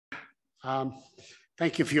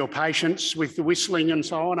Thank you for your patience with the whistling and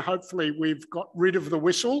so on. Hopefully we've got rid of the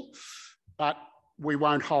whistle, but we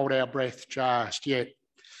won't hold our breath just yet.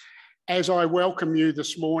 As I welcome you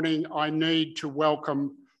this morning, I need to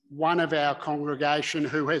welcome one of our congregation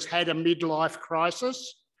who has had a midlife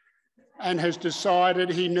crisis and has decided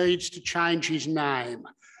he needs to change his name.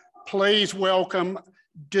 Please welcome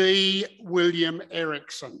D. William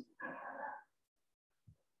Erickson.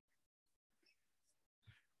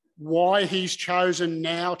 Why he's chosen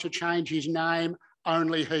now to change his name,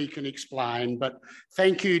 only he can explain. But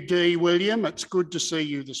thank you, D. William. It's good to see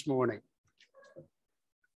you this morning.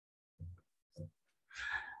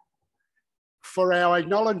 For our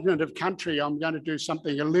acknowledgement of country, I'm going to do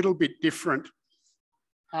something a little bit different.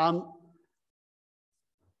 I've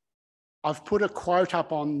put a quote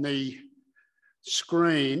up on the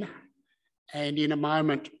screen, and in a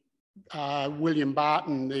moment, William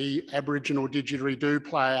Barton, the Aboriginal didgeridoo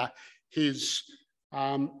player, his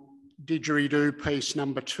didgeridoo piece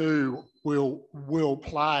number 2 will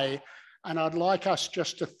play. And I'd like us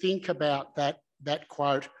just to think about that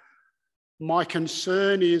quote. My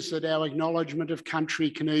concern is that our acknowledgement of country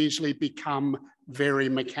can easily become very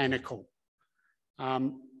mechanical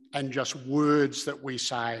and just words that we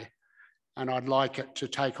say. And I'd like it to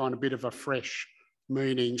take on a bit of a fresh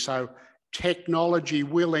meaning. So technology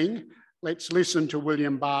willing, let's listen to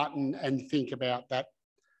William Barton and think about that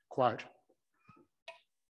quote.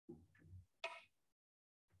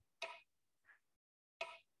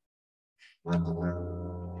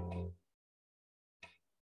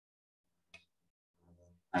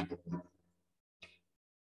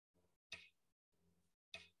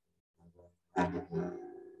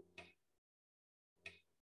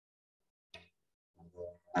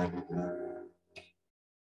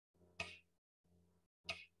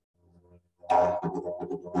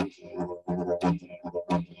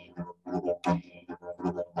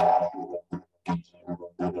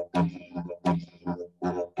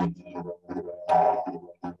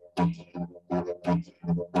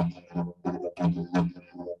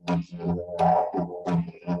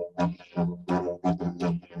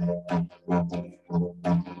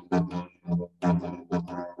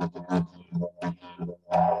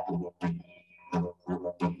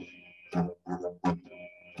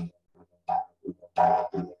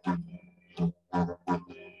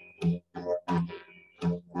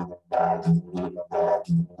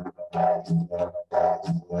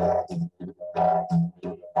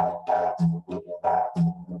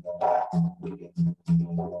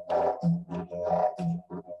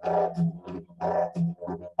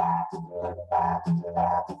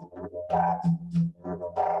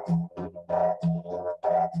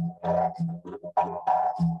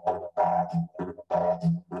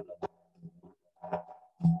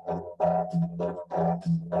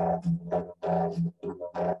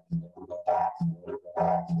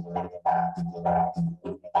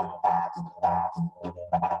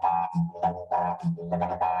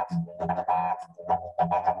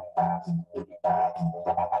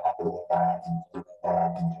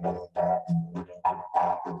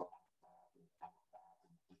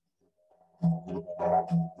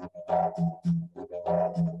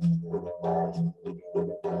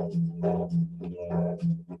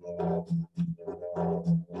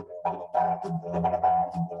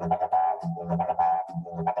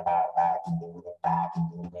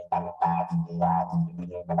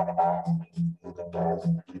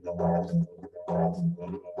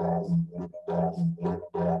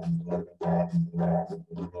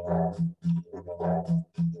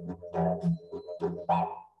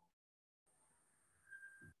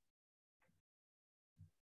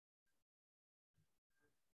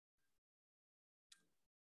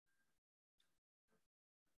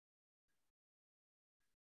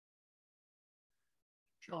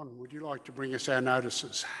 John, would you like to bring us our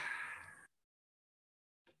notices?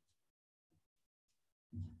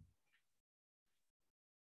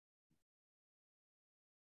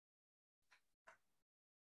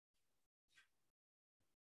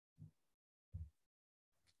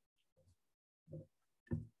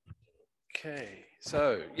 Okay,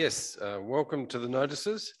 so yes, welcome to the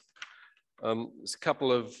notices. There's a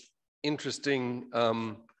couple of interesting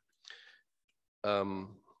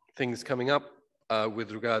things coming up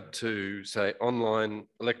with regard to, say, online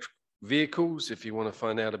electric vehicles. If you want to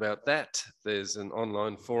find out about that, there's an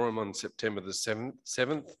online forum on September the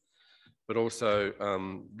 7th, but also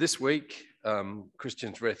this week,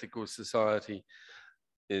 Christians for Ethical Society,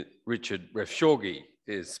 Richard Refshorgi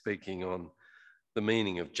is speaking on the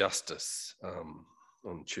meaning of justice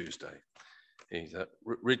on Tuesday.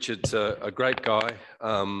 Richard's a great guy,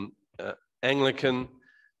 Anglican,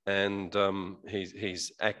 and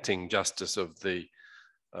he's acting justice of the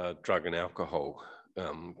Drug and Alcohol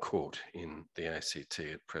Court in the ACT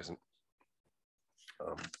at present.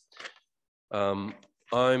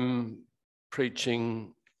 I'm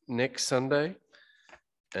preaching next Sunday,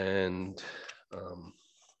 and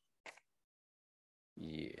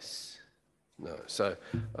yes, no. So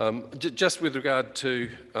just with regard to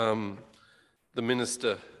the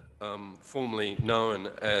minister, formerly known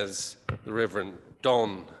as the Reverend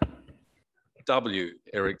Don W.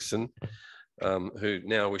 Erickson, who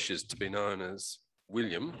now wishes to be known as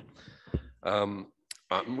William.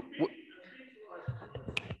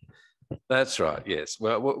 That's right, yes.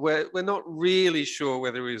 Well, we're not really sure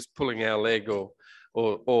whether he's pulling our leg or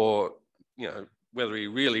you know, whether he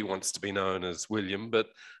really wants to be known as William.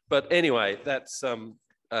 But anyway, that's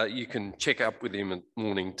you can check up with him at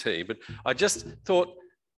morning tea. But I just thought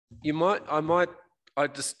I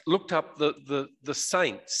just looked up the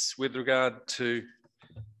saints with regard to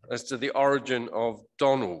as to the origin of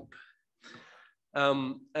Donald.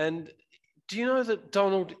 And do you know that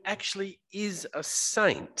Donald actually is a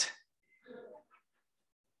saint?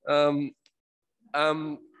 But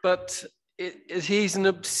he's an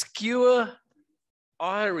obscure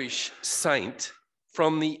Irish saint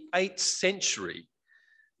from the 8th century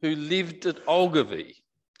who lived at Ogilvie.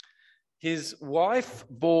 His wife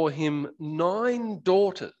bore him 9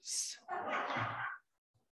 daughters.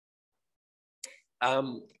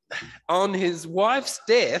 On his wife's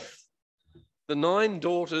death, the 9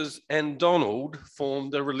 daughters and Donald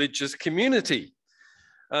formed a religious community.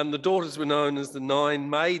 The daughters were known as the 9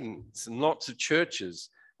 Maidens, and lots of churches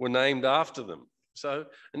were named after them. So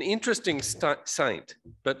an interesting saint,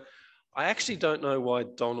 but I actually don't know why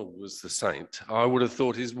Donald was the saint. I would have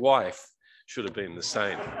thought his wife should have been the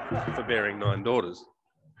saint for bearing 9 daughters.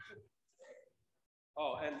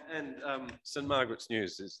 Oh, and St. Margaret's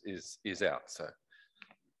News is out, so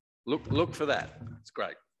look for that. It's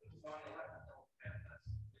great.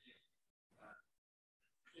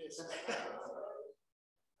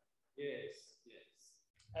 Yes. Yes.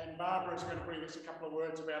 And Barbara's going to bring us a couple of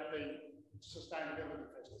words about the Sustainability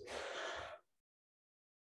Festival.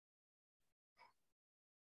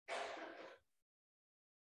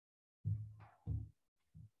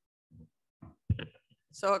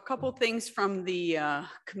 So a couple things from the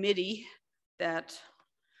committee that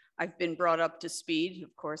I've been brought up to speed.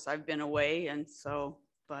 Of course, I've been away, and so,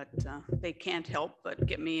 but they can't help but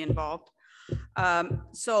get me involved.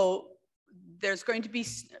 So there's going to be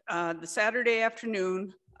the Saturday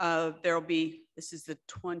afternoon, there'll be, this is the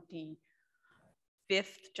 25th,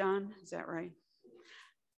 John, is that right?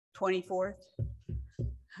 24th?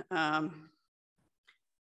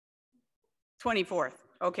 24th,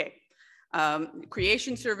 okay.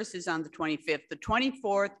 Creation services on the 25th. The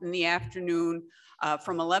 24th in the afternoon,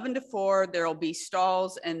 from 11 to 4, there'll be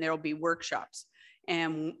stalls and there'll be workshops.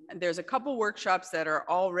 And there's a couple workshops that are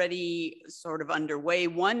already sort of underway.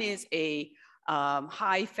 One is a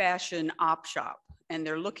high fashion op shop, and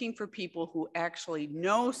they're looking for people who actually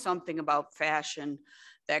know something about fashion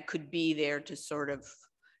that could be there to sort of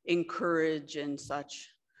encourage and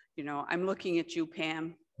such. You know, I'm looking at you,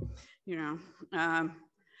 Pam, you know.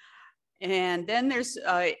 And then there's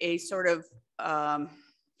a sort of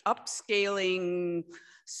upscaling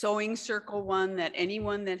sewing circle one that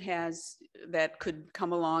anyone that could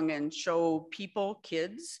come along and show people,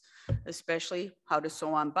 kids, especially how to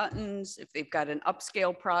sew on buttons. If they've got an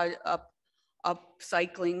upscale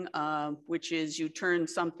upcycling, which is you turn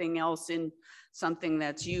something else in something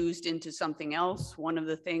that's used into something else. One of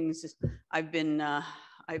the things I've been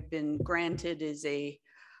granted is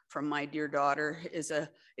from my dear daughter is a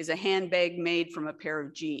handbag made from a pair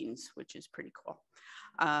of jeans, which is pretty cool.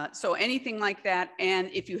 So anything like that.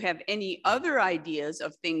 And if you have any other ideas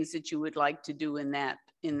of things that you would like to do in that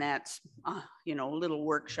you know, little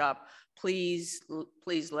workshop, please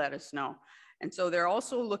let us know. And so they're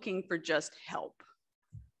also looking for just help.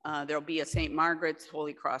 There'll be a St. Margaret's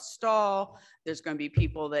Holy Cross stall. There's going to be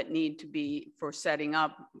people that need to be for setting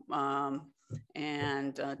up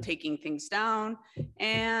and taking things down.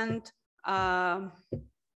 And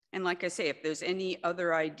like I say, if there's any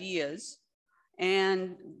other ideas,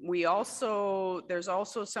 and there's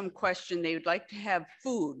also some question, they would like to have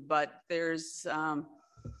food, but there's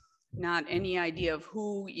not any idea of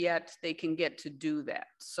who yet they can get to do that.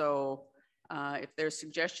 So if there's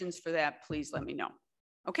suggestions for that, please let me know.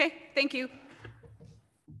 Okay, thank you.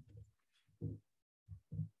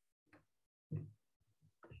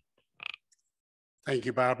 Thank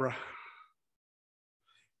you, Barbara.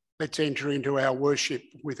 Let's enter into our worship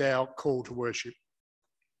with our call to worship.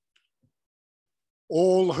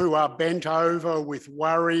 All who are bent over with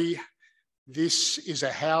worry, this is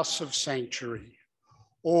a house of sanctuary.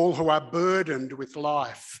 All who are burdened with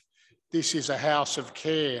life, this is a house of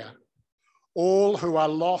care. All who are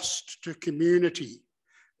lost to community,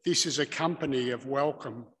 this is a company of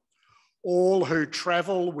welcome. All who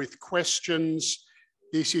travel with questions,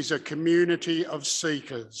 this is a community of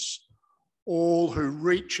seekers. All who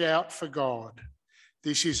reach out for God,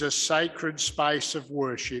 this is a sacred space of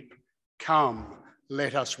worship. Come,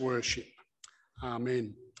 let us worship.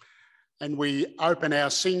 Amen. And we open our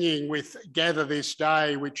singing with Gather This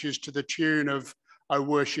Day, which is to the tune of O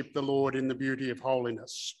Worship the Lord in the Beauty of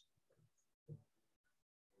Holiness.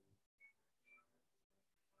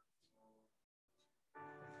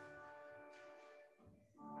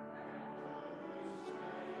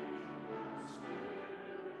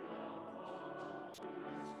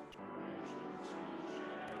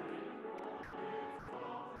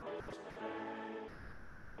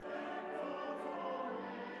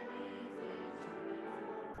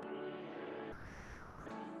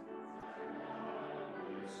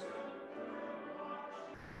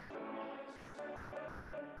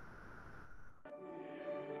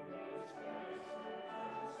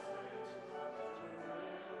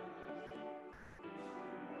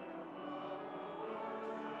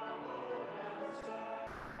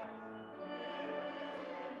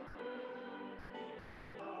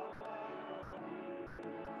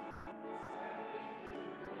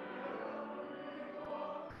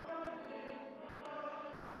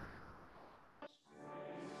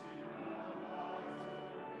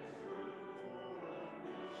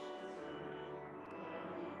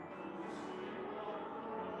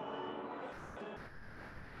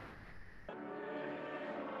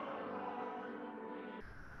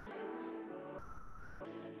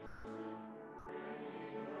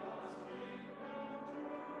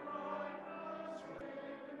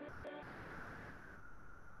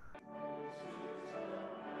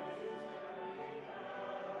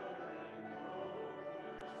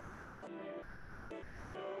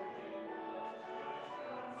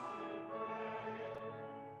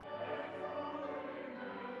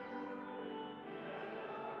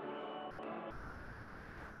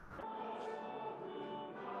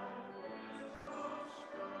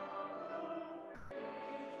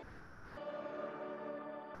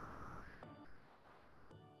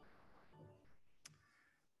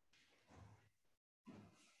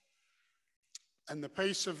 And the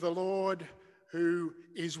peace of the Lord, who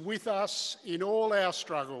is with us in all our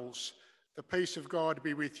struggles, the peace of God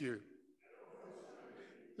be with you.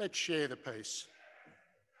 Let's share the peace.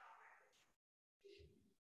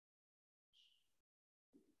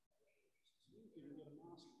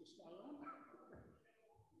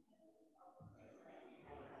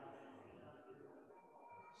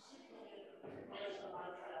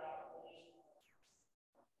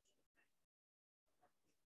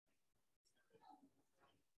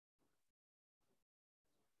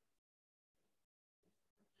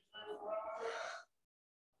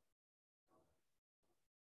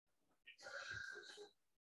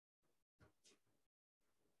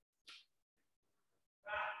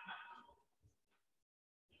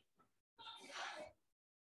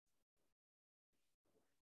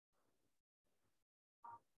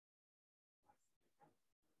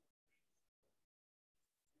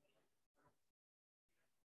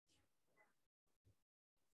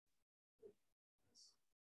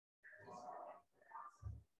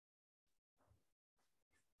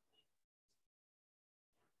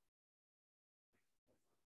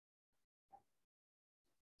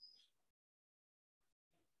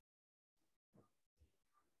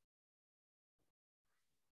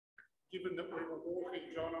 Given that we were walking,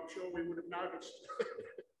 John, I'm sure we would have noticed.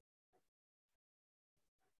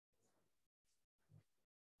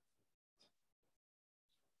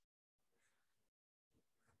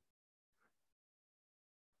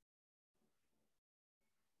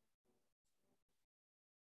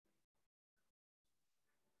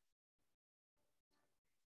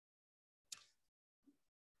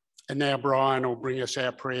 And now Brian will bring us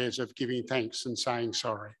our prayers of giving thanks and saying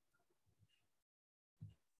sorry.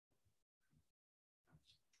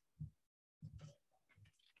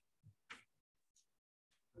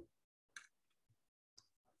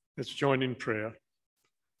 Let's join in prayer.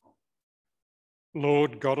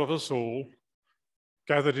 Lord, God of us all,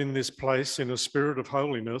 gathered in this place in a spirit of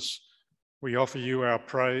holiness, we offer you our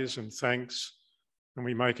praise and thanks, and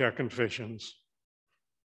we make our confessions.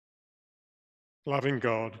 Loving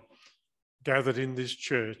God, gathered in this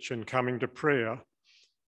church and coming to prayer,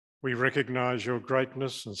 we recognise your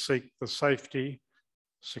greatness and seek the safety,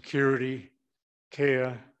 security,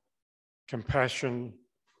 care, compassion,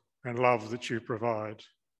 and love that you provide.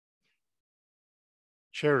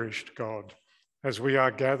 Cherished God, as we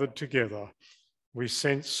are gathered together, we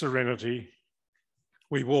sense serenity.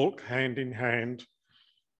 We walk hand in hand,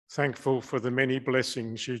 thankful for the many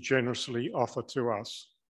blessings you generously offer to us.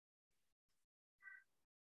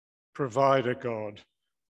 Provider God,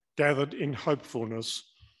 gathered in hopefulness,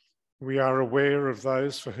 we are aware of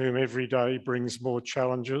those for whom every day brings more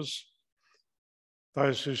challenges,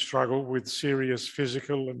 those who struggle with serious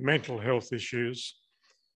physical and mental health issues,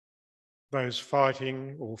 those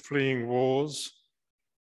fighting or fleeing wars,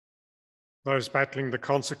 those battling the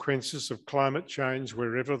consequences of climate change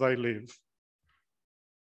wherever they live.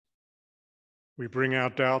 We bring our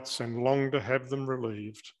doubts and long to have them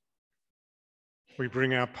relieved. We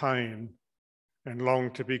bring our pain and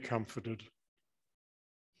long to be comforted.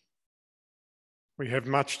 We have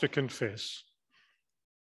much to confess.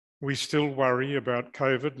 We still worry about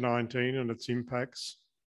COVID-19 and its impacts.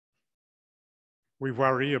 We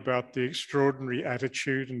worry about the extraordinary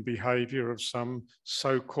attitude and behaviour of some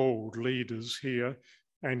so-called leaders here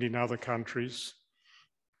and in other countries.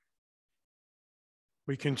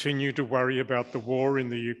 We continue to worry about the war in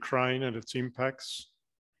the Ukraine and its impacts.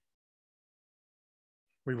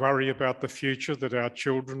 We worry about the future that our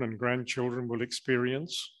children and grandchildren will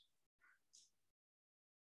experience.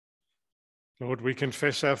 Lord, we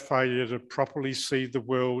confess our failure to properly see the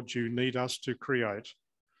world you need us to create.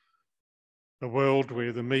 A world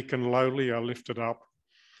where the meek and lowly are lifted up,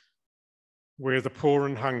 where the poor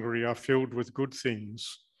and hungry are filled with good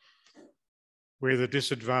things, where the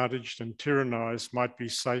disadvantaged and tyrannised might be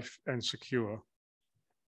safe and secure.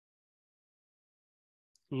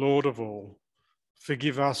 Lord of all,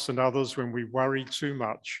 forgive us and others when we worry too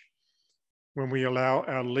much, when we allow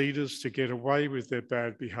our leaders to get away with their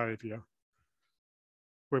bad behaviour,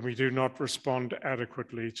 when we do not respond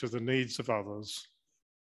adequately to the needs of others,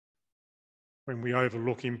 when we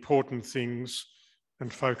overlook important things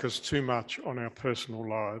and focus too much on our personal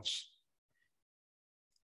lives.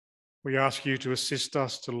 We ask you to assist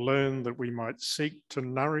us to learn that we might seek to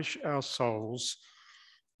nourish our souls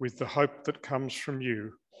with the hope that comes from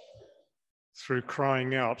you through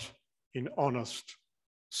crying out in honest,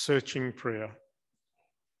 searching prayer.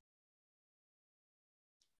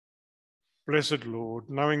 Blessed Lord,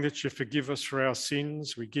 knowing that you forgive us for our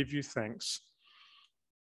sins, we give you thanks.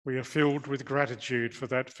 We are filled with gratitude for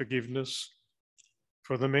that forgiveness,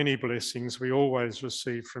 for the many blessings we always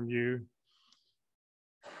receive from you,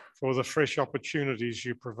 for the fresh opportunities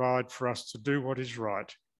you provide for us to do what is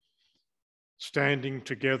right, standing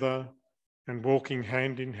together and walking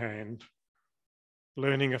hand in hand,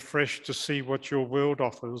 learning afresh to see what your world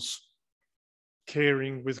offers,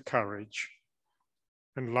 caring with courage,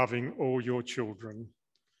 and loving all your children.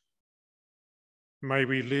 May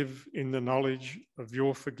we live in the knowledge of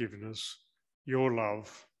your forgiveness, your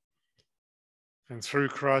love. And through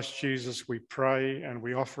Christ Jesus, we pray and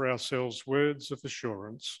we offer ourselves words of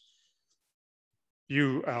assurance.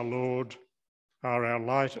 You, our Lord, are our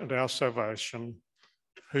light and our salvation.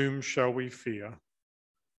 Whom shall we fear?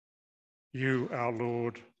 You, our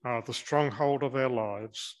Lord, are the stronghold of our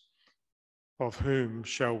lives. Of whom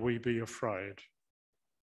shall we be afraid?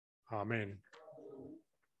 Amen.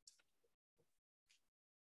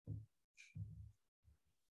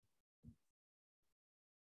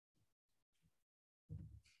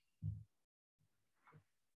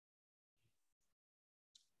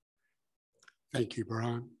 Thank you,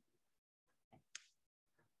 Brian.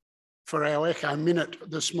 For our Echo Minute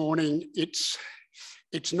this morning, it's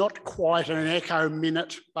not quite an Echo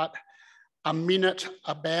Minute, but a minute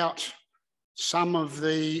about some of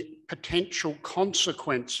the potential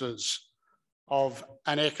consequences of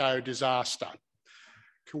an echo disaster.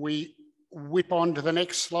 Can we whip on to the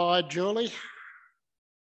next slide, Julie?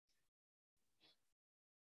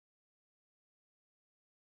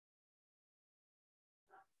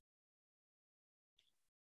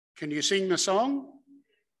 Can you sing the song?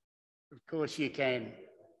 Of course you can.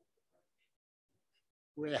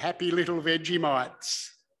 We're happy little Vegemites.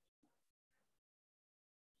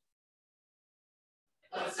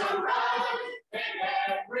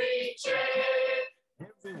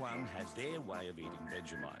 Everyone has their way of eating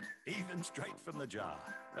Vegemite, even straight from the jar.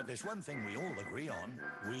 But there's one thing we all agree on: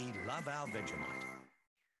 we love our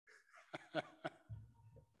Vegemite.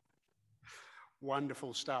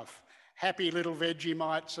 Wonderful stuff. Happy little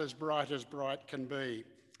Vegemites, as bright can be.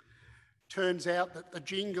 Turns out that the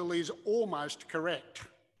jingle is almost correct.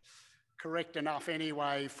 Correct enough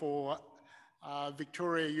anyway for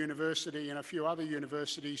Victoria University and a few other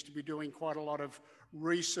universities to be doing quite a lot of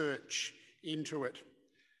research into it,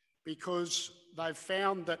 because they've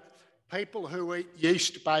found that people who eat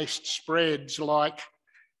yeast-based spreads like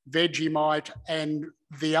Vegemite and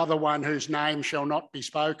the other one whose name shall not be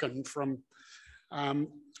spoken from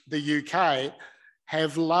the UK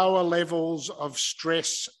have lower levels of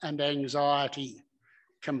stress and anxiety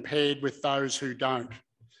compared with those who don't.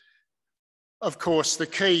 Of course, the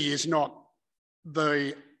key is not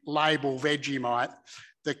the label Vegemite.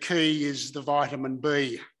 The key is the vitamin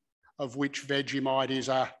B, of which Vegemite is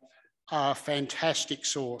a fantastic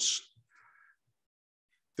source.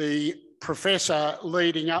 The professor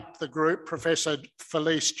leading up the group, Professor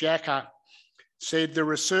Felice Jacker, said the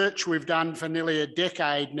research we've done for nearly a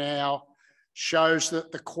decade now shows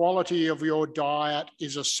that the quality of your diet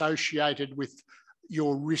is associated with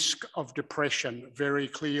your risk of depression very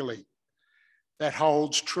clearly. That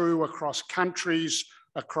holds true across countries,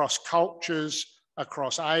 across cultures,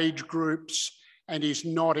 across age groups, and is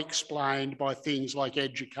not explained by things like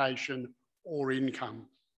education or income.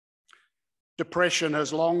 Depression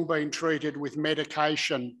has long been treated with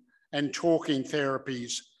medication and talking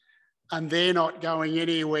therapies, and they're not going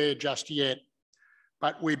anywhere just yet.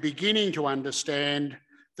 But we're beginning to understand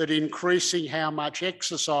that increasing how much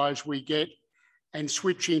exercise we get and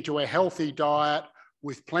switching to a healthy diet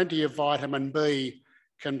with plenty of vitamin B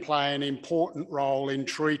can play an important role in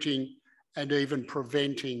treating and even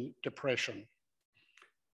preventing depression.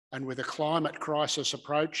 And with a climate crisis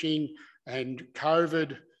approaching and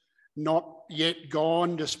COVID not yet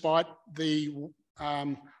gone despite the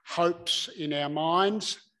hopes in our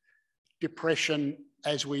minds, depression,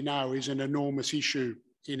 as we know, is an enormous issue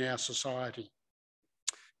in our society.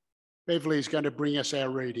 Beverly is going to bring us our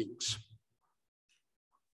readings.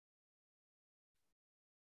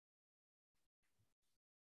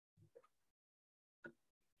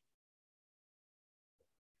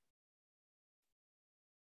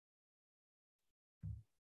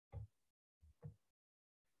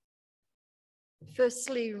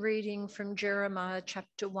 Firstly, reading from Jeremiah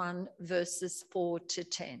chapter 1, verses 4 to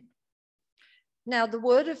 10. Now the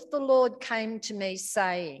word of the Lord came to me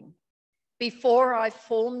saying, before I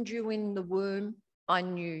formed you in the womb, I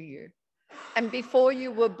knew you. And before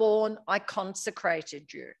you were born, I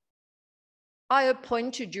consecrated you. I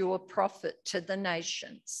appointed you a prophet to the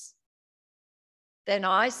nations. Then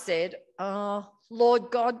I said, oh,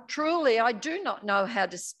 Lord God, truly I do not know how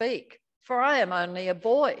to speak, for I am only a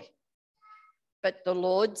boy. But the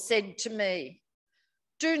Lord said to me,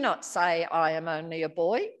 do not say I am only a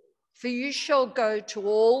boy, for you shall go to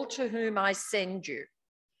all to whom I send you,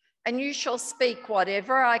 and you shall speak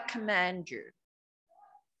whatever I command you.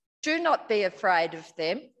 Do not be afraid of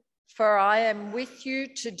them, for I am with you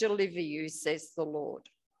to deliver you, says the Lord.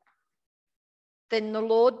 Then the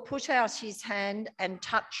Lord put out his hand and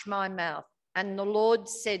touched my mouth, and the Lord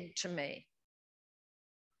said to me,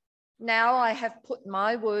 now I have put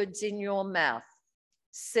my words in your mouth.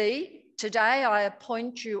 See, today I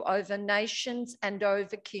appoint you over nations and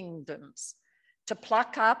over kingdoms, to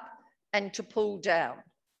pluck up and to pull down,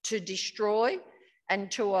 to destroy and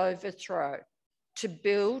to overthrow, to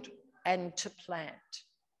build and to plant.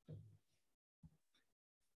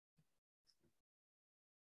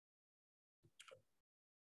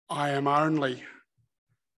 I am only.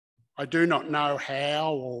 I do not know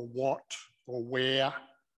how or what or where.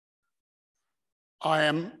 I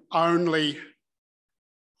am only.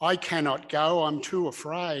 I cannot go, I'm too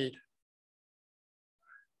afraid.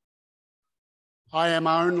 I am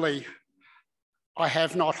only. I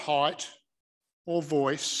have not height or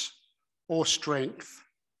voice or strength.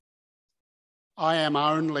 I am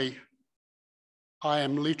only. I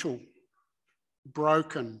am little,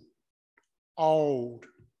 broken, old,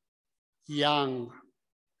 young.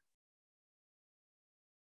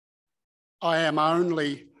 I am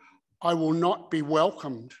only. I will not be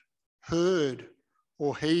welcomed, heard,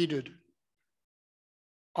 or heeded.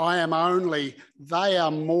 I am only. They are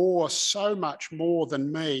more, so much more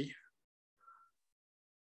than me.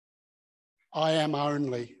 I am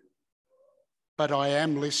only, but I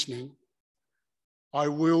am listening. I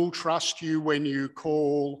will trust you when you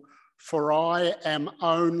call, for I am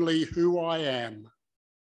only who I am,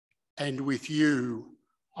 and with you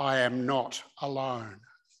I am not alone.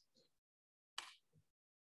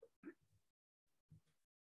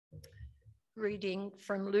 Reading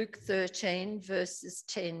from Luke 13, verses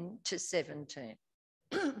 10 to 17.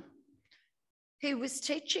 He was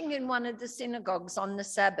teaching in one of the synagogues on the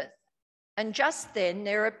Sabbath, and just then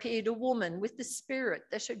there appeared a woman with a spirit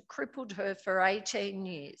that had crippled her for 18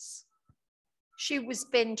 years. She was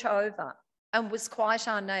bent over and was quite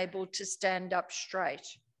unable to stand up straight.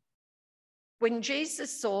 When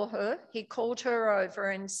Jesus saw her, he called her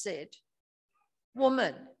over and said,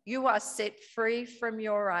 "Woman, you are set free from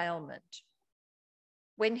your ailment."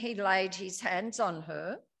 When he laid his hands on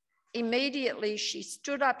her, immediately she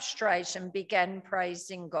stood up straight and began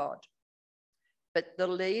praising God. But the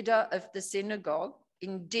leader of the synagogue,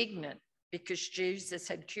 indignant because Jesus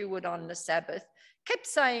had cured on the Sabbath, kept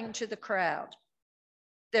saying to the crowd,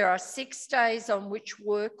 "There are 6 days on which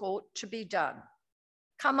work ought to be done.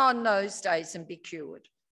 Come on those days and be cured,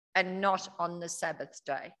 and not on the Sabbath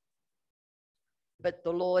day." But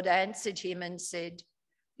the Lord answered him and said,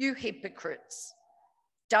 "You hypocrites,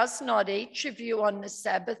 does not each of you on the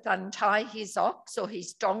Sabbath untie his ox or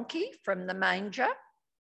his donkey from the manger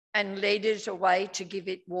and lead it away to give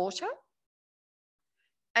it water?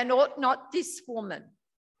 And ought not this woman,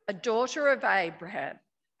 a daughter of Abraham,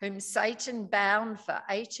 whom Satan bound for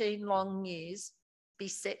 18 long years, be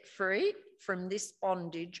set free from this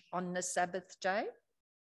bondage on the Sabbath day?"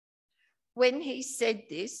 When he said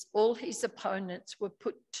this, all his opponents were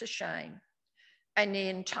put to shame, and the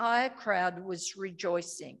entire crowd was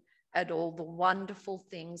rejoicing at all the wonderful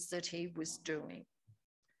things that he was doing.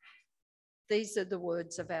 These are the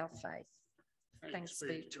words of our faith. Thanks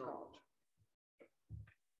be to God.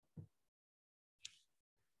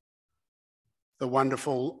 The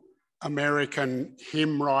wonderful American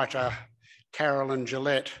hymn writer Carolyn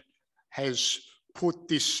Gillette has put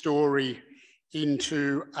this story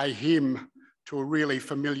into a hymn to a really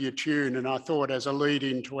familiar tune, and I thought as a lead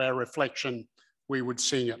into our reflection we would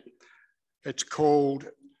sing it. It's called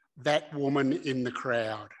 "That Woman in the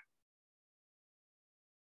Crowd."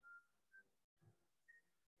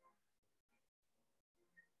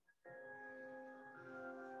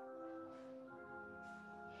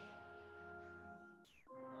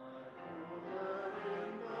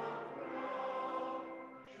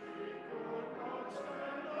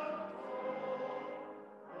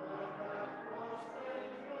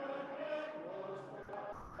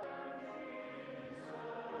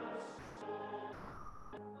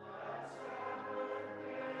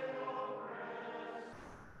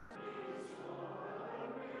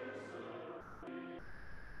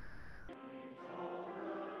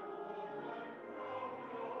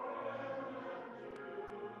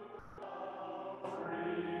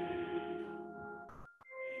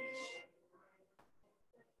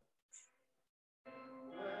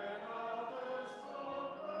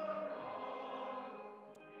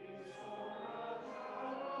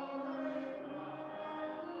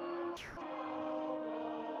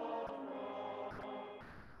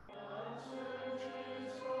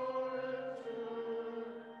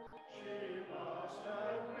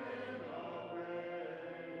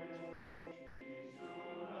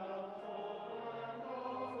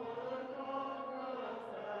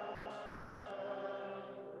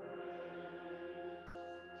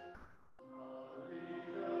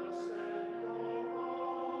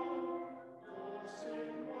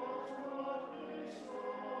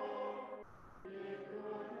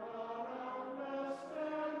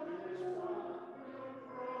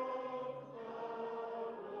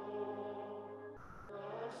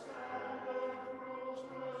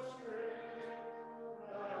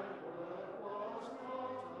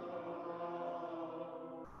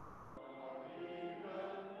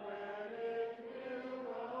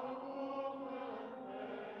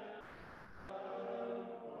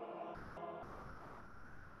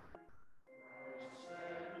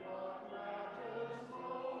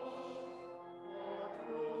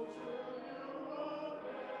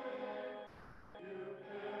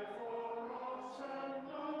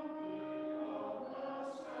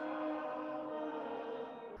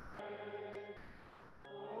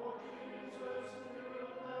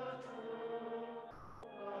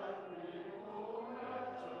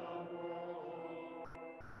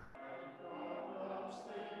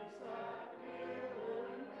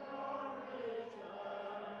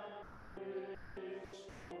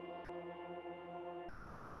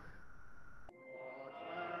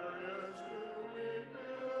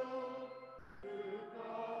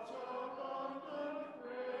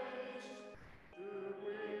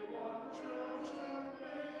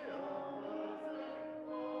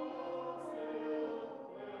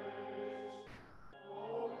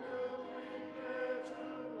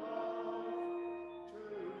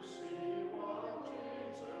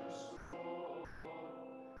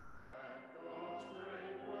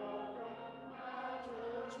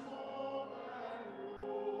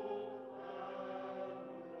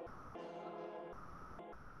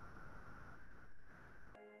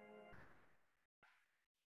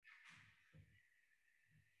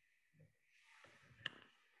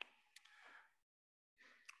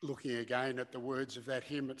 Looking again at the words of that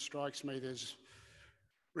hymn, it strikes me there's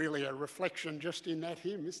Really a reflection just in that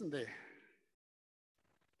hymn, isn't there?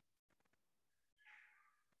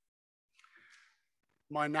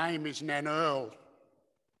 My name is Nan Earl.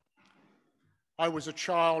 I was a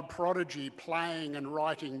child prodigy playing and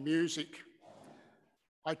writing music.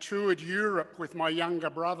 I toured Europe with my younger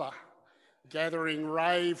brother, gathering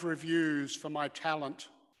rave reviews for my talent.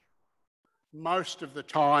 Most of the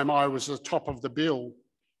time I was the top of the bill.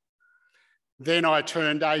 Then I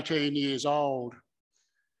turned 18 years old.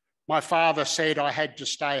 My father said I had to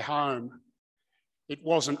stay home. It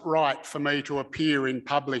wasn't right for me to appear in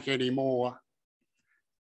public anymore.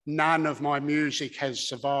 None of my music has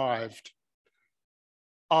survived.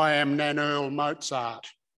 I am Nan Earl Mozart,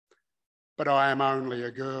 but I am only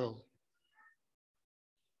a girl.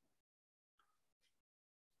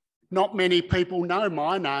 Not many people know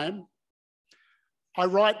my name. I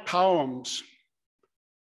write poems.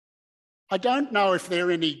 I don't know if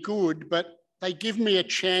they're any good, but they give me a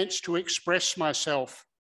chance to express myself.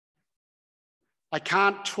 I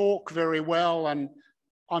can't talk very well and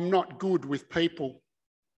I'm not good with people.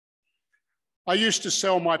 I used to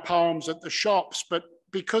sell my poems at the shops, but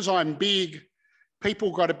because I'm big,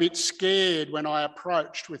 people got a bit scared when I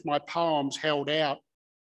approached with my poems held out.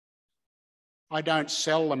 I don't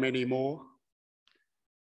sell them anymore,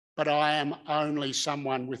 but I am only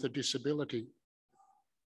someone with a disability.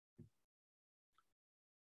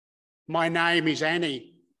 My name is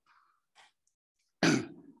Annie.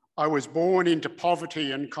 I was born into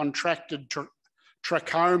poverty and contracted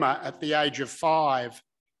trachoma at the age of 5.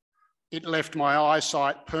 It left my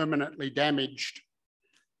eyesight permanently damaged.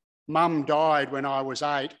 Mum died when I was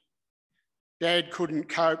 8. Dad couldn't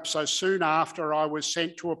cope, so soon after I was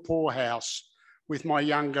sent to a poorhouse with my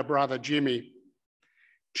younger brother Jimmy.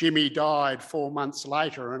 Jimmy died 4 months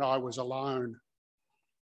later and I was alone.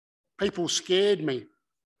 People scared me.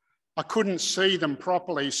 I couldn't see them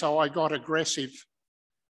properly, so I got aggressive.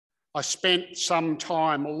 I spent some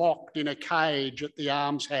time locked in a cage at the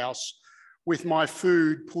almshouse with my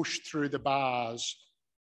food pushed through the bars.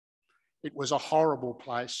 It was a horrible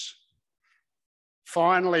place.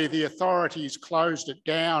 Finally, the authorities closed it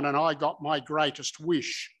down and I got my greatest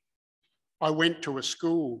wish. I went to a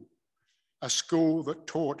school that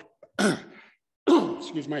taught,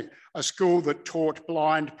 excuse me, a school that taught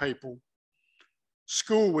blind people.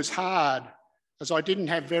 School was hard as I didn't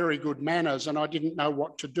have very good manners and I didn't know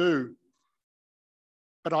what to do.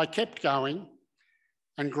 But I kept going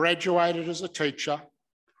and graduated as a teacher.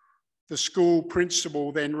 The school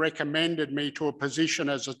principal then recommended me to a position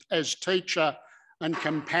as teacher and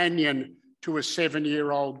companion to a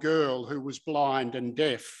 7-year-old girl who was blind and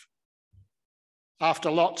deaf. After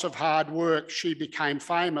lots of hard work, she became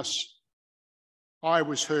famous. I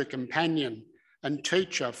was her companion and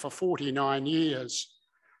teacher for 49 years.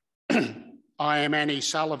 I am Annie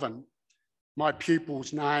Sullivan. My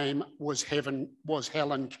pupil's name was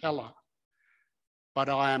Helen Keller, but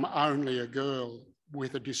I am only a girl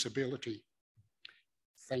with a disability.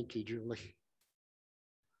 Thank you, Julie.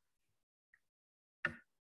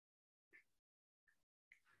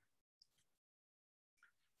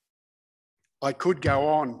 I could go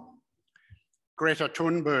on. Greta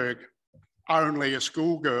Thunberg, only a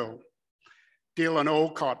schoolgirl. Dylan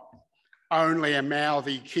Alcott, only a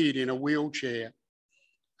mouthy kid in a wheelchair,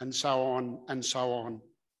 and so on and so on.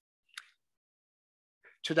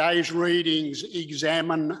 Today's readings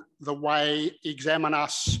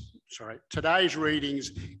today's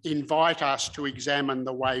readings invite us to examine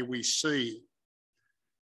the way we see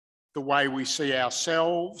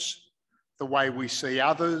ourselves, the way we see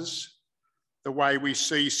others, the way we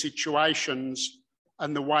see situations,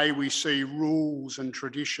 and the way we see rules and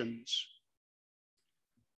traditions.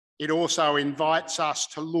 It also invites us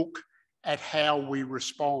to look at how we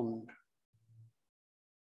respond,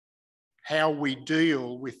 how we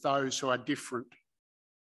deal with those who are different,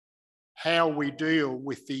 how we deal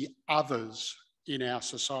with the others in our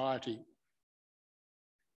society.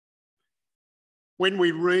 When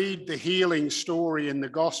we read the healing story in the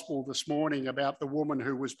gospel this morning about the woman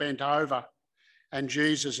who was bent over and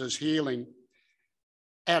Jesus' healing,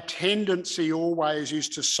 our tendency always is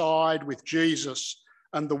to side with Jesus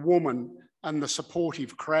and the woman and the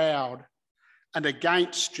supportive crowd and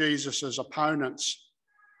against Jesus' opponents,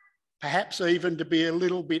 perhaps even to be a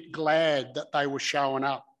little bit glad that they were showing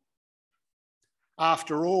up.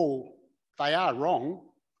 After all, they are wrong.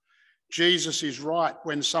 Jesus is right.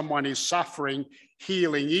 When someone is suffering,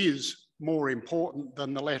 healing is more important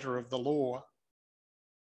than the letter of the law.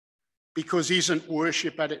 Because isn't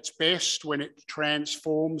worship at its best when it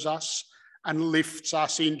transforms us and lifts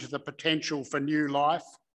us into the potential for new life,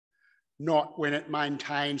 not when it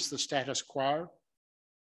maintains the status quo?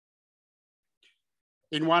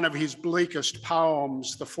 In one of his bleakest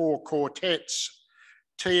poems, The Four Quartets,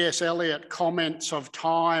 T.S. Eliot comments of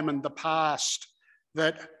time and the past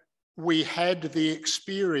that we had the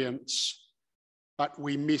experience, but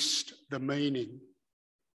we missed the meaning.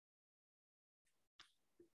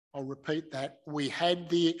 I'll repeat that. We had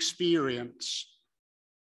the experience,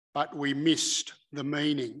 but we missed the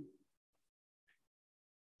meaning.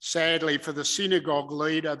 Sadly, for the synagogue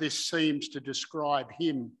leader, this seems to describe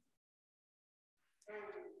him.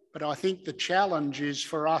 But I think the challenge is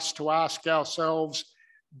for us to ask ourselves,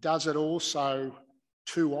 does it also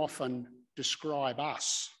too often describe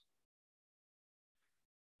us?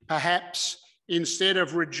 Perhaps instead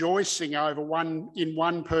of rejoicing over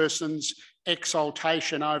one person's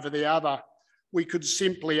exaltation over the other, we could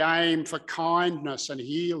simply aim for kindness and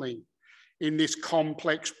healing in this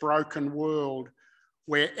complex, broken world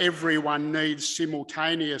where everyone needs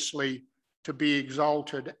simultaneously to be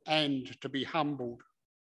exalted and to be humbled.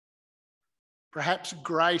 Perhaps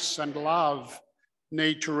grace and love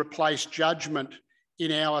need to replace judgment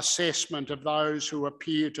in our assessment of those who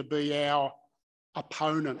appear to be our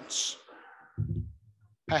opponents.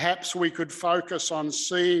 Perhaps we could focus on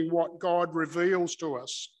seeing what God reveals to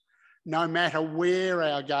us, no matter where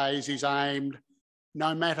our gaze is aimed,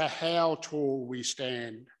 no matter how tall we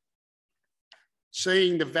stand.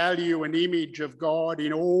 Seeing the value and image of God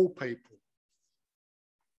in all people.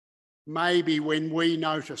 Maybe when we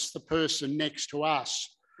notice the person next to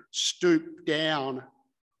us stoop down,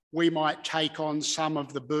 we might take on some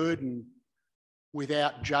of the burden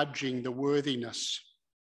without judging the worthiness.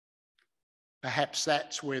 Perhaps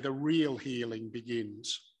that's where the real healing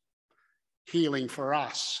begins. Healing for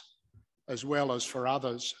us as well as for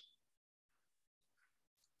others.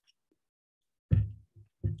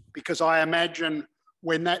 Because I imagine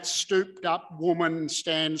when that stooped up woman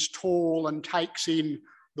stands tall and takes in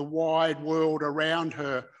the wide world around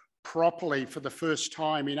her properly for the first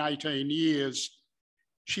time in 18 years,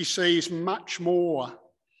 she sees much more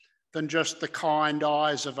than just the kind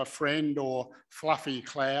eyes of a friend or fluffy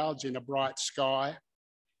clouds in a bright sky.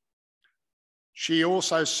 She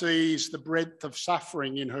also sees the breadth of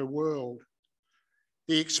suffering in her world,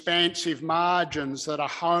 the expansive margins that are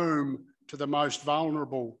home to the most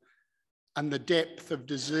vulnerable, and the depth of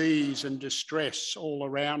disease and distress all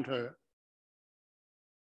around her.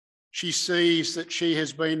 She sees that she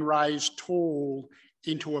has been raised tall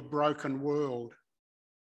into a broken world,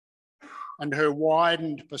 and her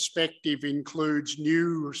widened perspective includes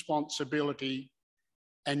new responsibility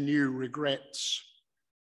and new regrets.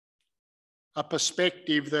 A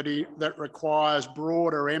perspective that requires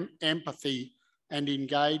broader empathy and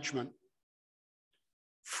engagement.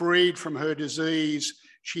 Freed from her disease,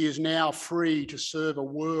 she is now free to serve a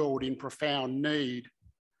world in profound need.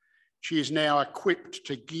 She is now equipped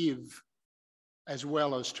to give as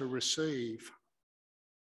well as to receive.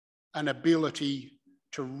 An ability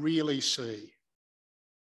to really see,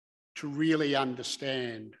 to really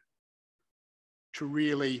understand, to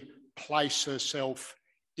really place herself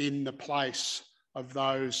in the place of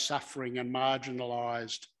those suffering and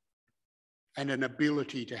marginalised, and an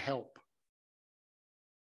ability to help.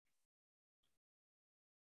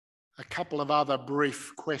 A couple of other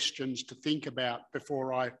brief questions to think about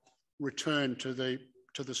before I return to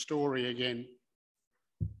the story again.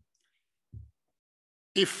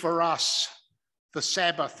 If for us, the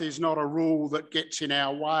Sabbath is not a rule that gets in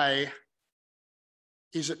our way,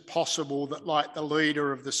 is it possible that, like the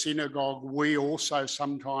leader of the synagogue, we also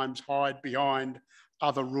sometimes hide behind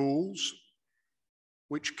other rules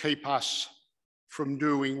which keep us from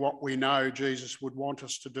doing what we know Jesus would want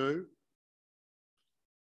us to do?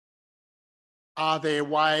 Are there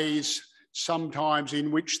ways sometimes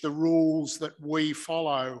in which the rules that we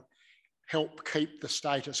follow help keep the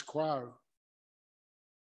status quo?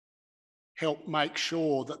 Help make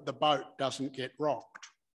sure that the boat doesn't get rocked?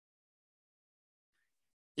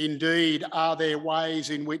 Indeed, are there ways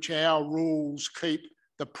in which our rules keep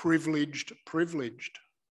the privileged privileged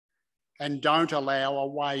and don't allow a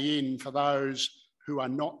way in for those who are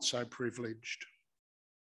not so privileged?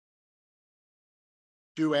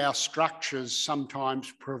 Do our structures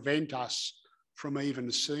sometimes prevent us from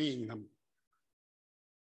even seeing them?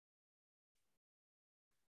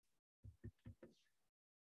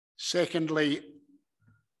 Secondly,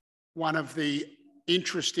 one of the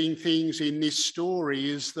interesting things in this story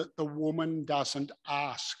is that the woman doesn't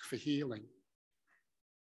ask for healing.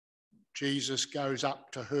 Jesus goes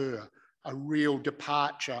up to her, a real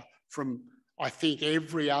departure from, I think,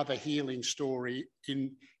 every other healing story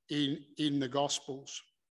in the Gospels.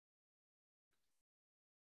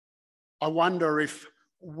 I wonder if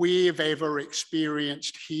we've ever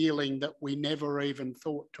experienced healing that we never even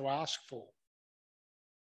thought to ask for.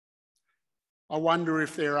 I wonder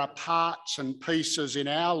if there are parts and pieces in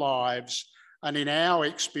our lives and in our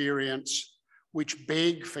experience which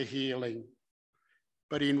beg for healing,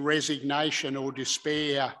 but in resignation or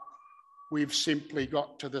despair, we've simply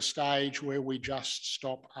got to the stage where we just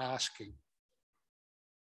stop asking.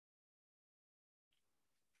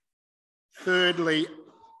 Thirdly,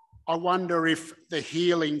 I wonder if the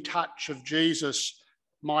healing touch of Jesus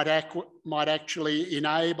might actually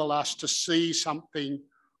enable us to see something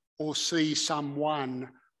or see someone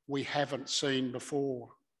we haven't seen before.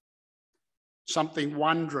 Something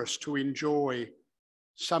wondrous to enjoy,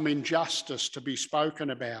 some injustice to be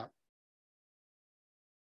spoken about.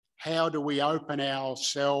 How do we open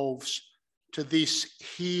ourselves to this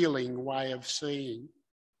healing way of seeing?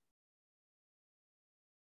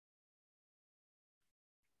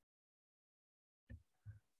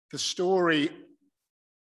 The story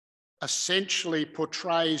essentially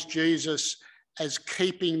portrays Jesus as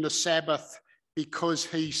keeping the Sabbath because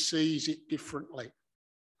he sees it differently.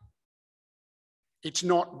 It's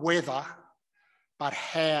not whether, but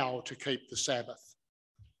how to keep the Sabbath.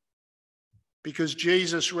 Because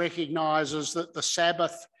Jesus recognises that the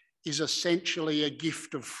Sabbath is essentially a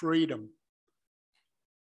gift of freedom,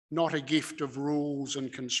 not a gift of rules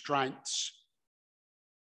and constraints.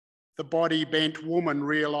 The body-bent woman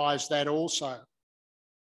realised that also.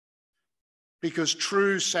 Because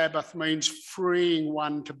true Sabbath means freeing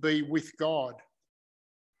one to be with God,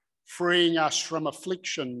 freeing us from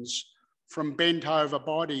afflictions, from bent over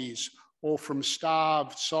bodies, or from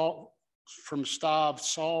starved souls,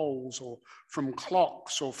 or from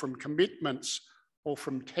clocks, or from commitments, or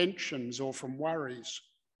from tensions, or from worries.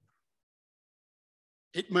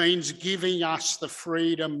 It means giving us the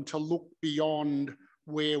freedom to look beyond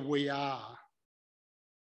where we are.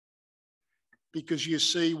 Because you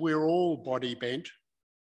see, we're all body bent,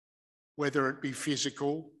 whether it be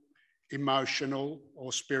physical, emotional,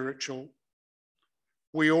 or spiritual.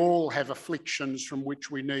 We all have afflictions from which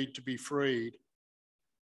we need to be freed.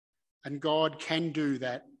 And God can do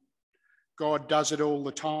that. God does it all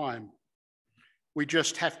the time. We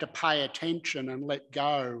just have to pay attention and let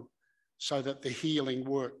go so that the healing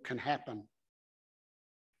work can happen.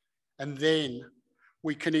 And then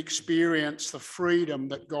we can experience the freedom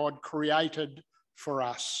that God created for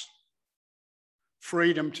us.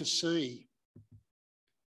 Freedom to see,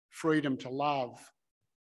 freedom to love,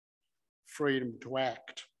 freedom to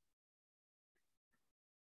act.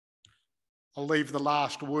 I'll leave the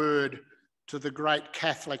last word to the great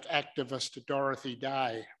Catholic activist Dorothy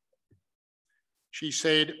Day. She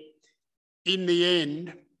said, "In the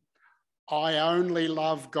end, I only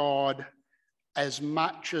love God as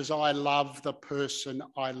much as I love the person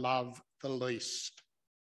I love the least."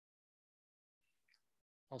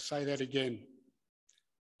 I'll say that again.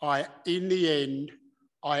 In the end,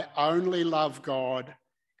 I only love God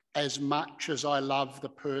as much as I love the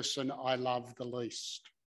person I love the least.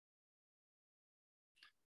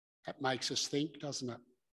 That makes us think, doesn't it?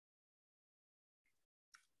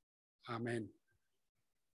 Amen.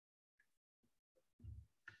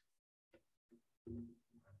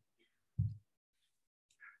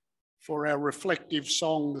 For our reflective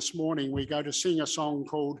song this morning, we're going to sing a song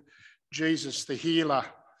called Jesus the Healer,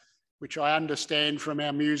 which I understand from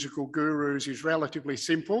our musical gurus is relatively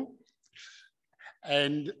simple.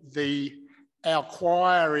 And our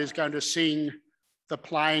choir is going to sing the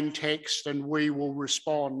plain text and we will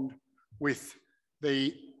respond with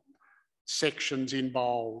the sections in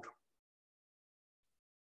bold.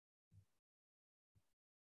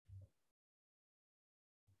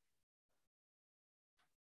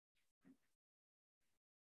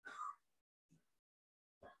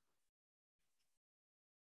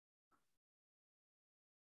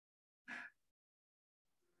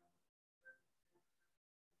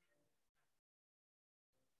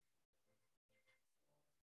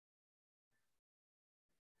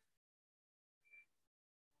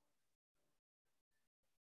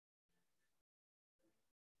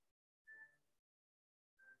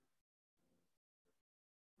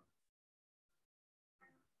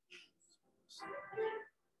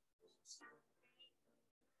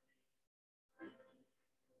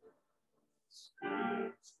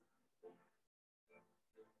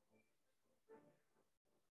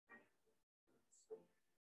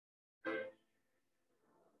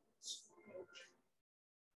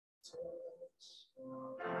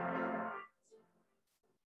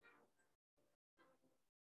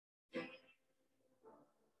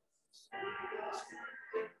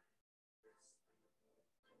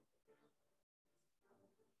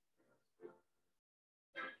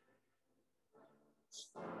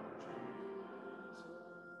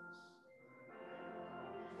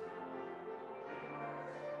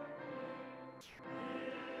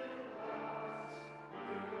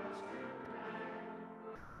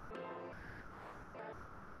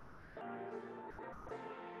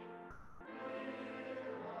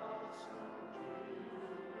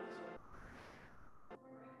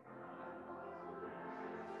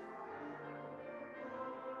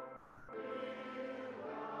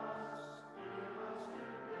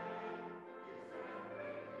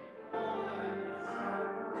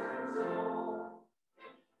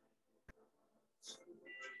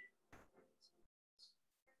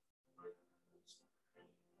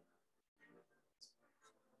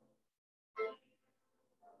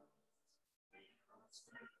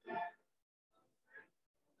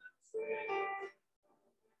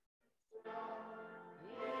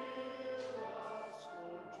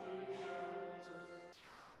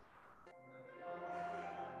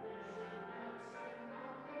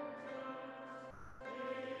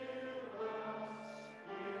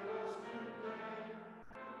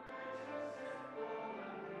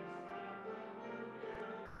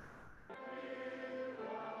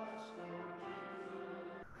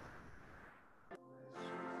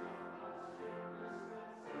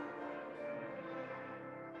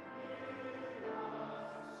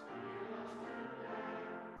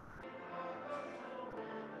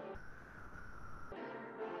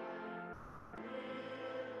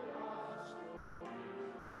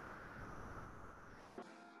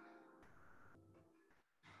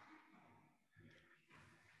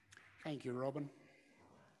 Thank you, Robin.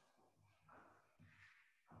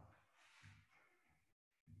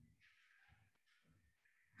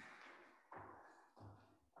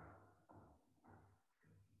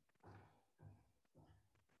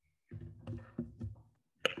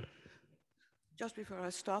 Just before I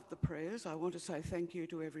start the prayers, I want to say thank you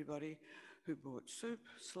to everybody who brought soup,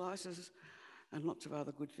 slices, and lots of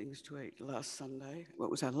other good things to eat last Sunday. Well,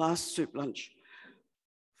 it was our last soup lunch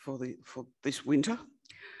for this winter.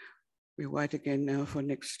 We wait again now for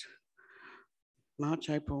next March,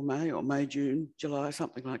 April, May, or May, June, July,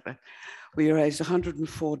 something like that. We raised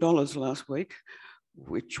 $104 last week,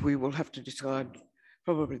 which we will have to decide,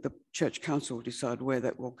 probably the Church Council will decide where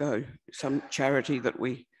that will go, some charity that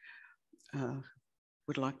we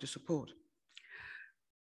would like to support.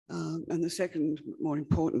 And the second, more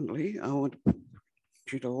importantly, I want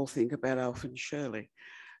you to all think about Alf and Shirley.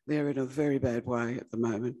 They're in a very bad way at the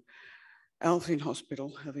moment. Alf in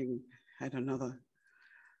hospital, having had another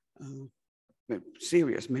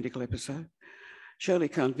serious medical episode. Shirley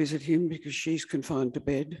can't visit him because she's confined to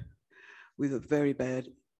bed with a very bad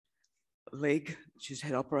leg. She's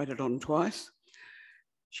had operated on twice.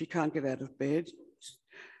 She can't get out of bed.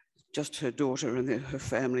 Just her daughter and her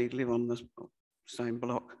family live on the same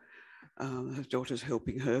block. Her daughter's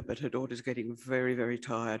helping her, but her daughter's getting very, very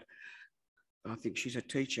tired. I think she's a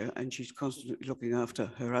teacher and she's constantly looking after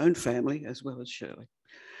her own family as well as Shirley.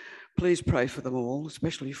 Please pray for them all,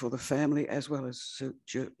 especially for the family as well as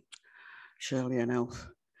Shirley and Alf.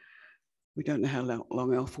 We don't know how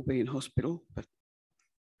long Alf will be in hospital, but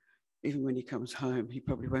even when he comes home, he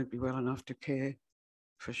probably won't be well enough to care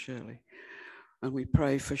for Shirley. And we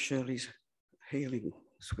pray for Shirley's healing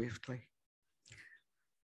swiftly.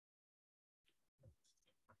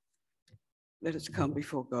 Let us come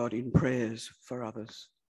before God in prayers for others.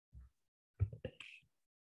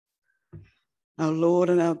 Our Lord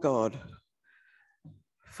and our God,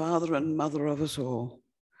 Father and Mother of us all,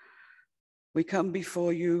 we come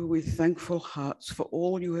before you with thankful hearts for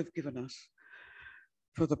all you have given us,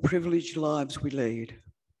 for the privileged lives we lead,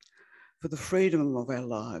 for the freedom of our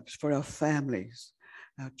lives, for our families,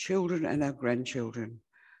 our children and our grandchildren,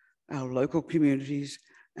 our local communities,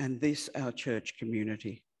 and this, our church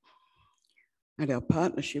community, and our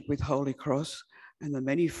partnership with Holy Cross and the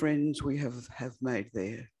many friends we have made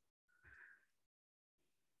there.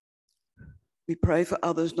 We pray for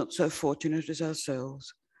others not so fortunate as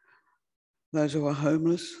ourselves, those who are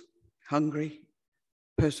homeless, hungry,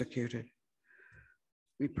 persecuted.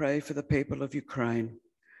 We pray for the people of Ukraine.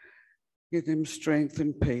 Give them strength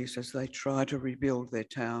and peace as they try to rebuild their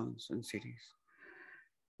towns and cities.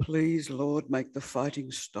 Please, Lord, make the fighting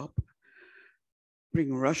stop.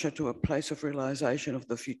 Bring Russia to a place of realization of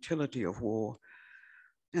the futility of war,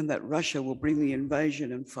 and that Russia will bring the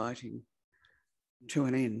invasion and fighting to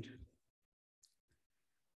an end.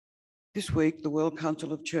 This week, the World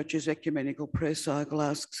Council of Churches Ecumenical Prayer Cycle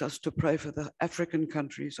asks us to pray for the African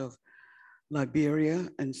countries of Liberia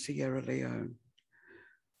and Sierra Leone.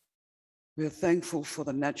 We are thankful for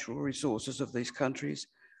the natural resources of these countries,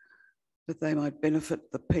 that they might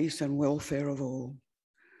benefit the peace and welfare of all.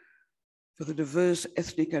 For the diverse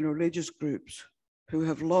ethnic and religious groups who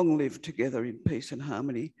have long lived together in peace and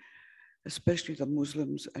harmony, especially the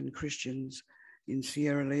Muslims and Christians in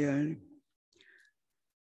Sierra Leone.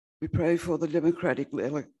 We pray for the democratic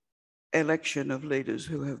election of leaders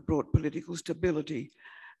who have brought political stability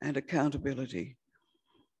and accountability.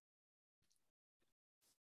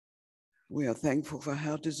 We are thankful for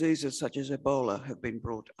how diseases such as Ebola have been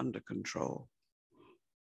brought under control.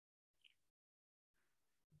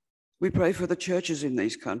 We pray for the churches in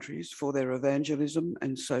these countries, for their evangelism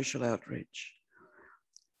and social outreach,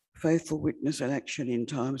 faithful witness and action in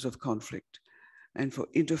times of conflict, and for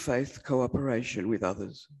interfaith cooperation with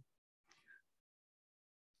others.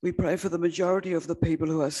 We pray for the majority of the people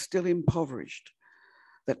who are still impoverished,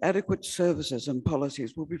 that adequate services and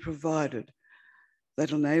policies will be provided that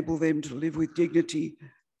enable them to live with dignity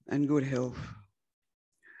and good health.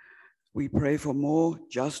 We pray for more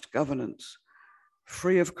just governance,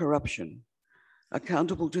 free of corruption,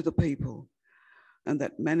 accountable to the people, and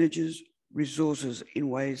that manages resources in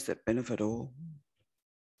ways that benefit all.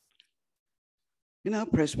 In our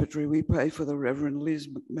presbytery, we pray for the Reverend Liz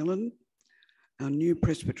McMillan, our new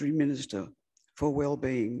presbytery minister for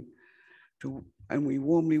well-being, and we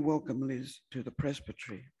warmly welcome Liz to the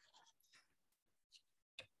presbytery.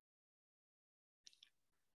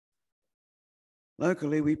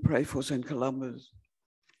 Locally, we pray for St. Columba's.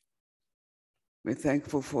 We're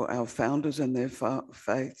thankful for our founders and their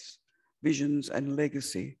faiths, visions, and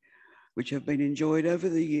legacy, which have been enjoyed over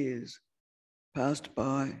the years, passed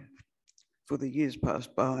by for the years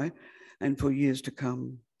passed by and for years to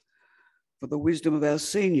come, for the wisdom of our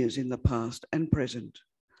seniors in the past and present,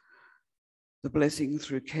 the blessing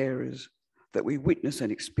through carers that we witness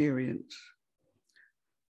and experience.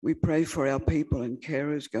 We pray for our people and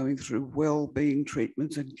carers going through well-being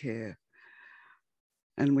treatments and care.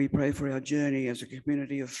 And we pray for our journey as a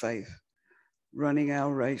community of faith, running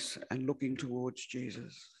our race and looking towards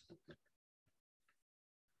Jesus.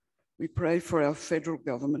 We pray for our federal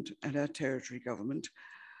government and our territory government,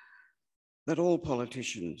 that all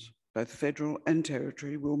politicians, both federal and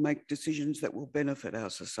territory, will make decisions that will benefit our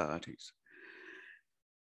societies,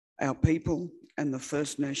 our people and the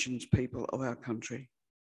First Nations people of our country.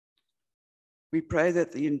 We pray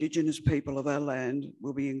that the Indigenous people of our land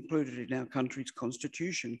will be included in our country's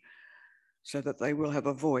constitution so that they will have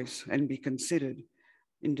a voice and be considered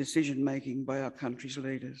in decision-making by our country's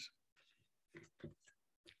leaders.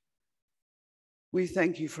 We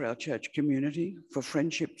thank you for our church community, for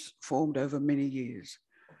friendships formed over many years.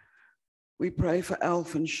 We pray for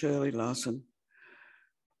Alf and Shirley Larson,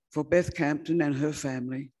 for Beth Campton and her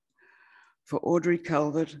family, for Audrey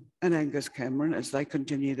Calvert and Angus Cameron as they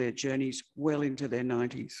continue their journeys well into their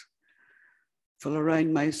 90s, for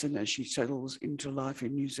Lorraine Mason as she settles into life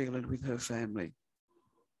in New Zealand with her family.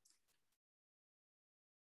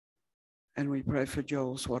 And we pray for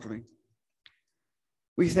Joel Swaddling.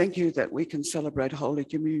 We thank you that we can celebrate Holy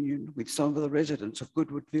Communion with some of the residents of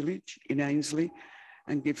Goodwood Village in Ainslie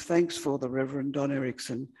and give thanks for the Reverend Don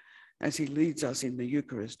Erickson as he leads us in the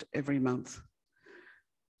Eucharist every month.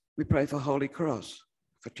 We pray for Holy Cross,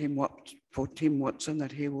 for Tim Watson,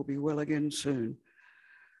 that he will be well again soon.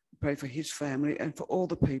 We pray for his family and for all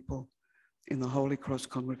the people in the Holy Cross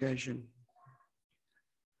congregation.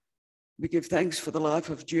 We give thanks for the life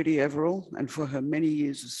of Judy Everall and for her many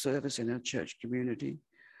years of service in our church community.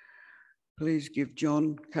 Please give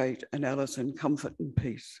John, Kate, and Alison comfort and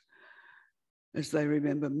peace as they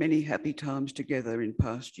remember many happy times together in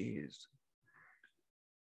past years.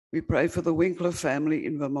 We pray for the Winkler family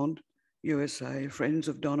in Vermont, USA, friends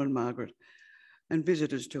of Don and Margaret, and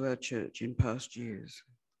visitors to our church in past years.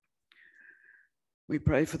 We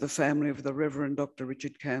pray for the family of the Reverend Dr.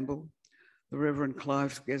 Richard Campbell, the Reverend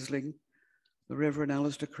Clive Gesling, the Reverend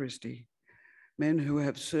Alistair Christie, men who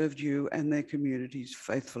have served you and their communities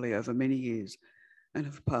faithfully over many years and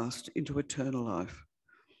have passed into eternal life.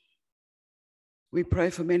 We pray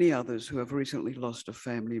for many others who have recently lost a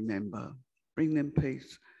family member. Bring them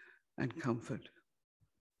peace and comfort.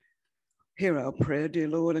 Hear our prayer, dear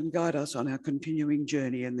Lord, and guide us on our continuing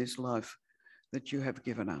journey in this life that you have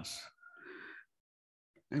given us.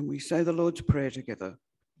 And we say the Lord's Prayer together.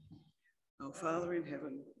 Our Father in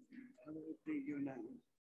heaven, hallowed be your name.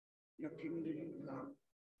 Your kingdom come,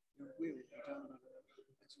 your will be done on earth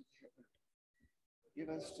as in heaven. Give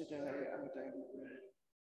us today our daily bread.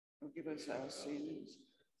 Forgive us our sins,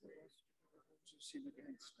 who sin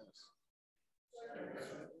against us. Save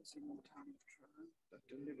us in the time of trial, but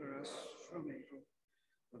deliver us from evil.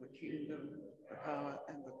 For the kingdom, the power,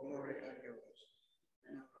 and the glory are yours,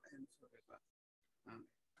 now and forever. Amen.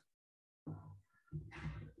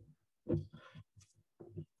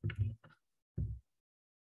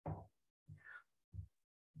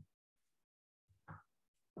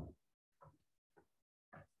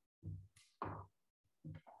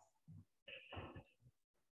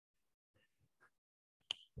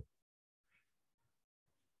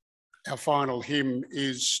 Our final hymn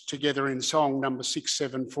is Together in Song, number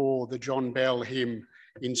 674, the John Bell hymn,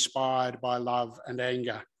 Inspired by Love and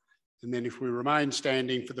Anger. And then if we remain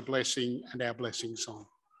standing for the blessing and our blessing song.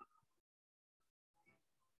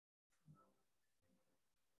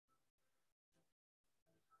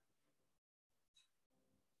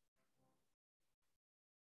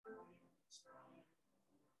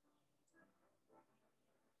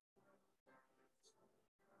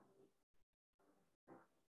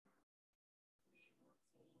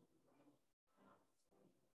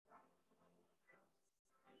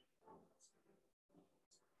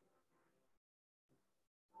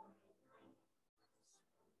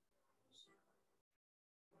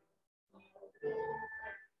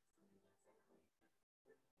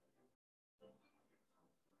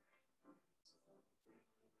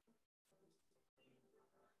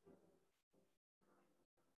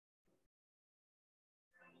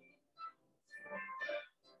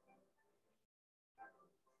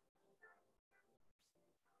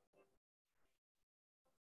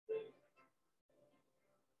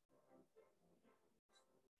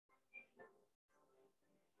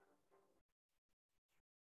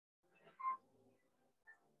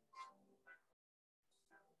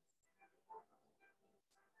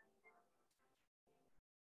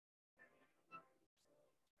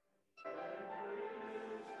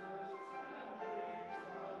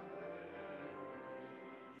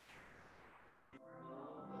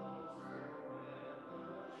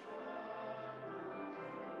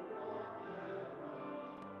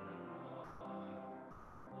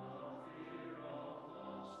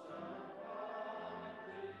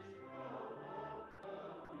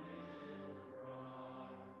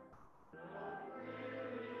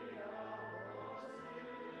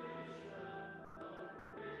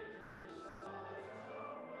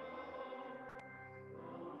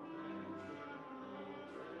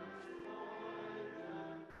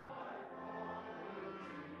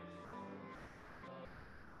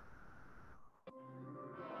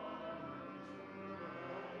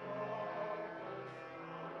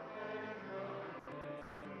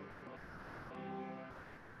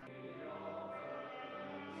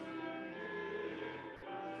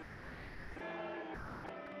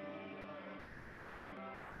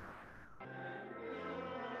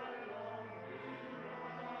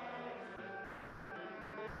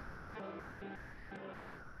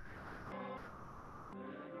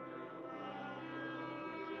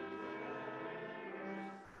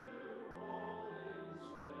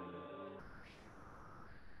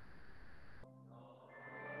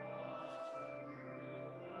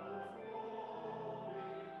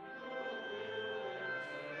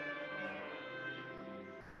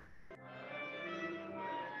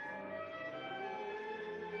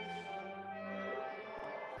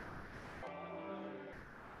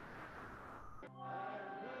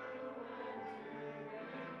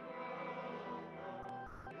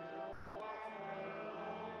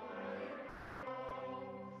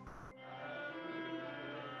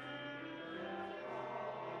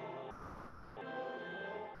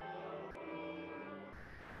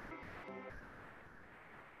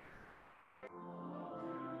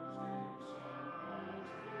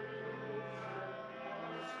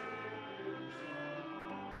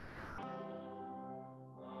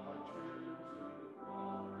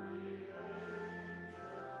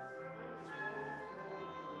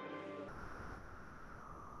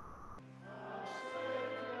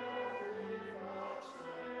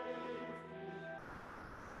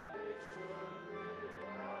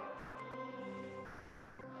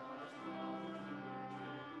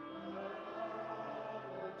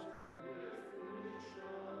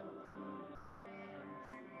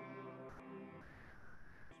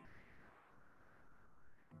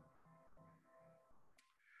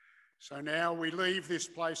 So now we leave this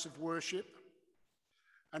place of worship,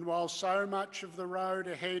 and while so much of the road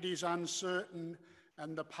ahead is uncertain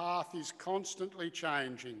and the path is constantly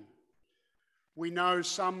changing, we know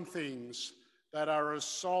some things that are as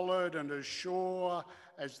solid and as sure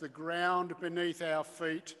as the ground beneath our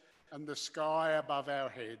feet and the sky above our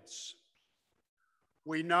heads.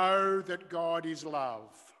 We know that God is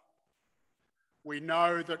love. We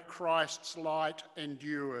know that Christ's light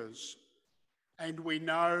endures. And we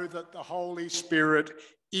know that the Holy Spirit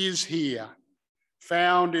is here,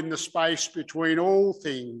 found in the space between all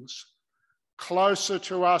things, closer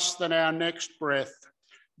to us than our next breath,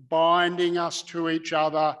 binding us to each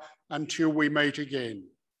other until we meet again.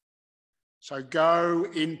 So go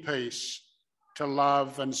in peace to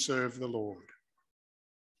love and serve the Lord.